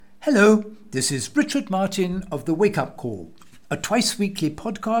Hello, this is Richard Martin of The Wake Up Call, a twice-weekly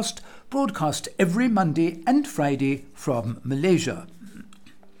podcast broadcast every Monday and Friday from Malaysia.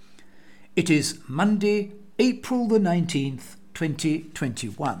 It is Monday, April the 19th,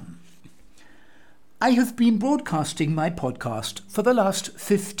 2021. I have been broadcasting my podcast for the last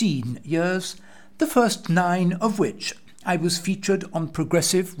 15 years, the first 9 of which I was featured on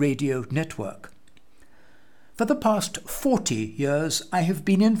Progressive Radio Network. For the past 40 years, I have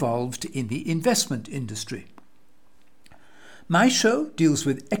been involved in the investment industry. My show deals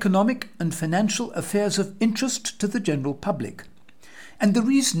with economic and financial affairs of interest to the general public. And the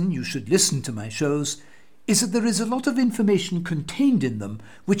reason you should listen to my shows is that there is a lot of information contained in them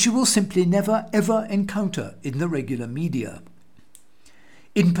which you will simply never ever encounter in the regular media.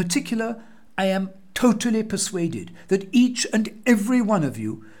 In particular, I am totally persuaded that each and every one of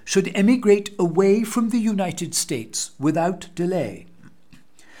you should emigrate away from the United States without delay.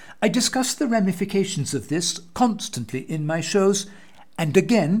 I discuss the ramifications of this constantly in my shows, and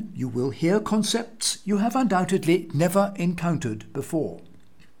again you will hear concepts you have undoubtedly never encountered before.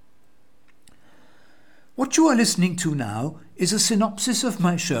 What you are listening to now is a synopsis of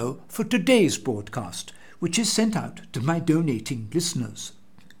my show for today's broadcast, which is sent out to my donating listeners.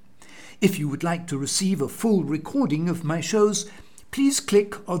 If you would like to receive a full recording of my shows, please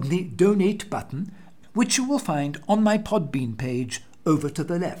click on the Donate button, which you will find on my Podbean page over to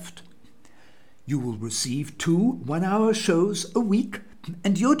the left. You will receive 2 one-hour shows a week,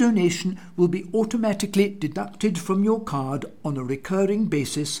 and your donation will be automatically deducted from your card on a recurring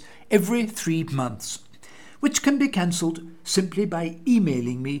basis every 3 months, which can be cancelled simply by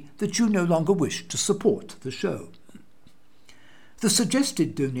emailing me that you no longer wish to support the show. The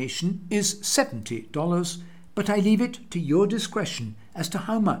suggested donation is $70, but I leave it to your discretion as to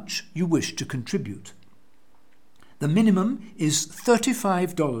how much you wish to contribute. The minimum is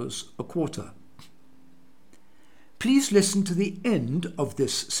 $35 a quarter. Please listen to the end of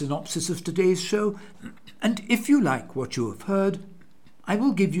this synopsis of today's show, and if you like what you have heard, I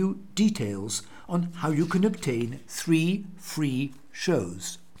will give you details on how you can obtain 3 free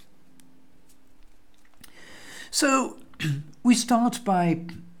shows. So, we start by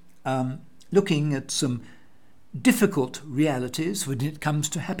looking at some difficult realities when it comes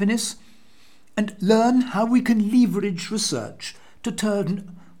to happiness and learn how we can leverage research to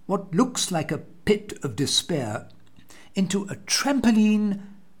turn what looks like a pit of despair into a trampoline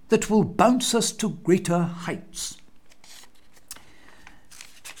that will bounce us to greater heights.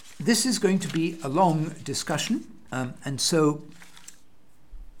 This is going to be a long discussion, and so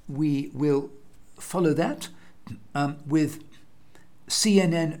we will follow that with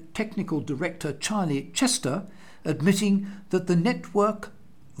CNN technical director Charlie Chester admitting that the network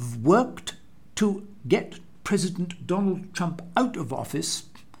worked to get President Donald Trump out of office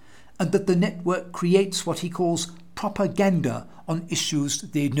and that the network creates what he calls propaganda on issues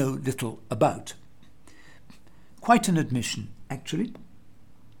they know little about. Quite an admission, actually.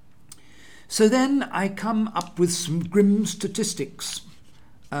 So then I come up with some grim statistics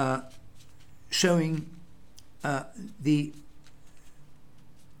showing the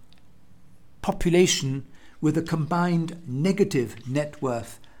population with a combined negative net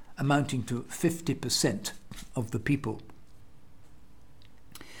worth amounting to 50% of the people.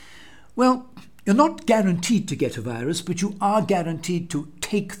 Well, you're not guaranteed to get a virus, but you are guaranteed to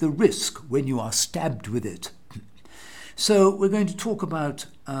take the risk when you are stabbed with it. So we're going to talk about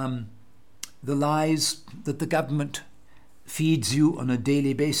the lies that the government feeds you on a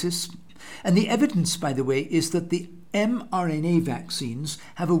daily basis. And the evidence, by the way, is that the mRNA vaccines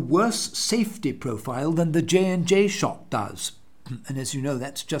have a worse safety profile than the J&J shot does. And as you know,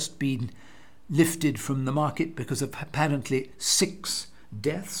 that's just been lifted from the market because of apparently 6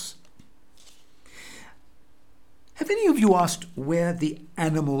 deaths. Have any of you asked where the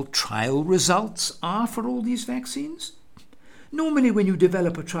animal trial results are for all these vaccines? Normally, when you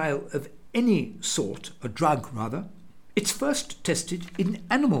develop a trial of any sort, a drug rather, it's first tested in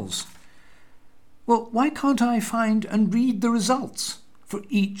animals. Well, why can't I find and read the results for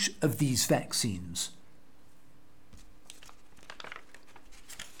each of these vaccines?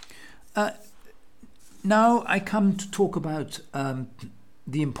 Now I come to talk about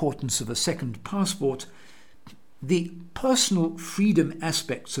the importance of a second passport. The personal freedom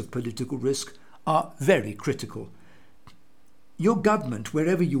aspects of political risk are very critical. Your government,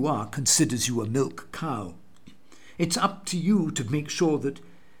 wherever you are, considers you a milk cow. It's up to you to make sure that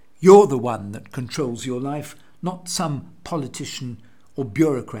you're the one that controls your life, not some politician or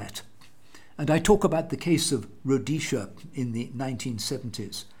bureaucrat. And I talk about the case of Rhodesia in the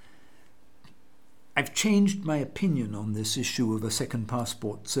 1970s. I've changed my opinion on this issue of a second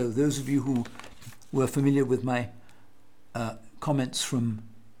passport. So those of you who were familiar with my comments from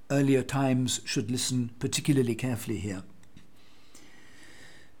earlier times should listen particularly carefully here.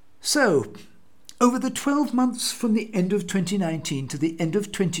 So, over the 12 months from the end of 2019 to the end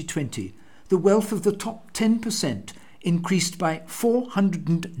of 2020, the wealth of the top 10% increased by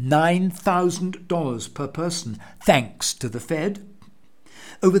 $409,000 per person, thanks to the Fed.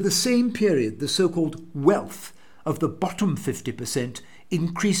 Over the same period, the so-called wealth of the bottom 50%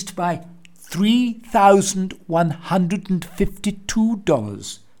 increased by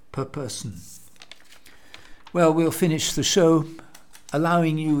 $3,152 per person. Well, we'll finish the show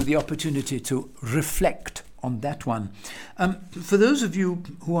allowing you the opportunity to reflect on that one. For those of you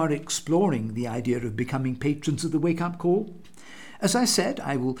who are exploring the idea of becoming patrons of the Wake Up Call, as I said,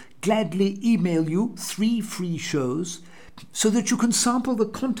 I will gladly email you 3 free shows so that you can sample the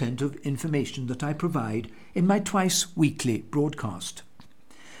content of information that I provide in my twice-weekly broadcast.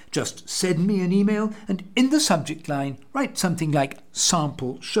 Just send me an email and in the subject line write something like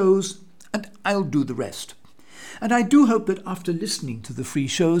sample shows and I'll do the rest. And I do hope that after listening to the free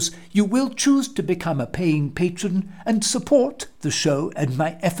shows, you will choose to become a paying patron and support the show and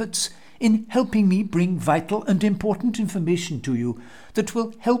my efforts in helping me bring vital and important information to you that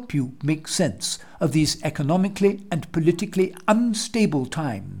will help you make sense of these economically and politically unstable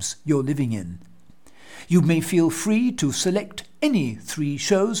times you're living in. You may feel free to select any 3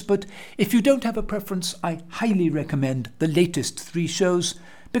 shows, but if you don't have a preference, I highly recommend the latest 3 shows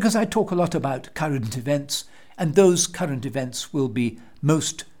because I talk a lot about current events, and those current events will be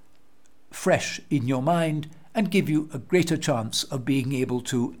most fresh in your mind and give you a greater chance of being able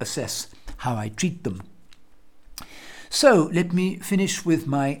to assess how I treat them. So let me finish with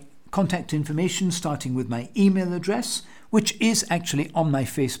my contact information, starting with my email address, which is actually on my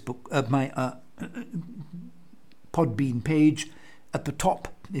Facebook, my Podbean page at the top,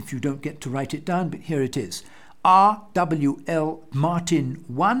 if you don't get to write it down, but here it is.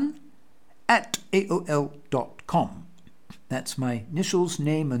 rwlmartin1@aol.com. That's my initials,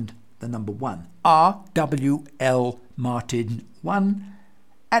 name and the number 1.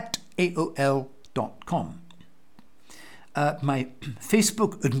 rwlmartin1@aol.com. My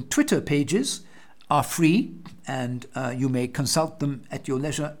Facebook and Twitter pages are free and you may consult them at your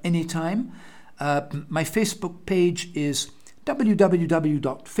leisure anytime. My Facebook page is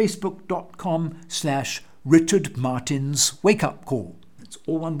www.facebook.com/Richard Martin's Wake Up Call. That's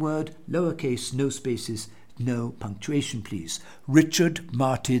all one word, lowercase, no spaces, no punctuation, please. Richard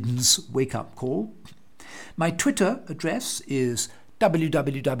Martin's Wake Up Call. My Twitter address is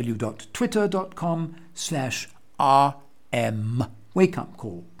www.twitter.com/RM Wake Up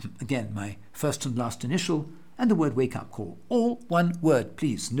Call. Again, my first and last initial and the word Wake Up Call. All one word,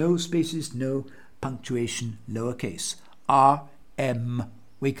 please. No spaces, no punctuation, lowercase. RM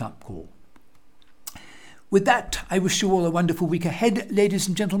Wake Up Call. With that, I wish you all a wonderful week ahead, ladies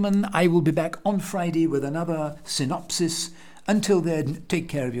and gentlemen. I will be back on Friday with another synopsis. Until then, take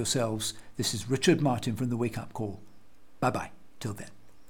care of yourselves. This is Richard Martin from the Wake Up Call. Bye-bye. Till then.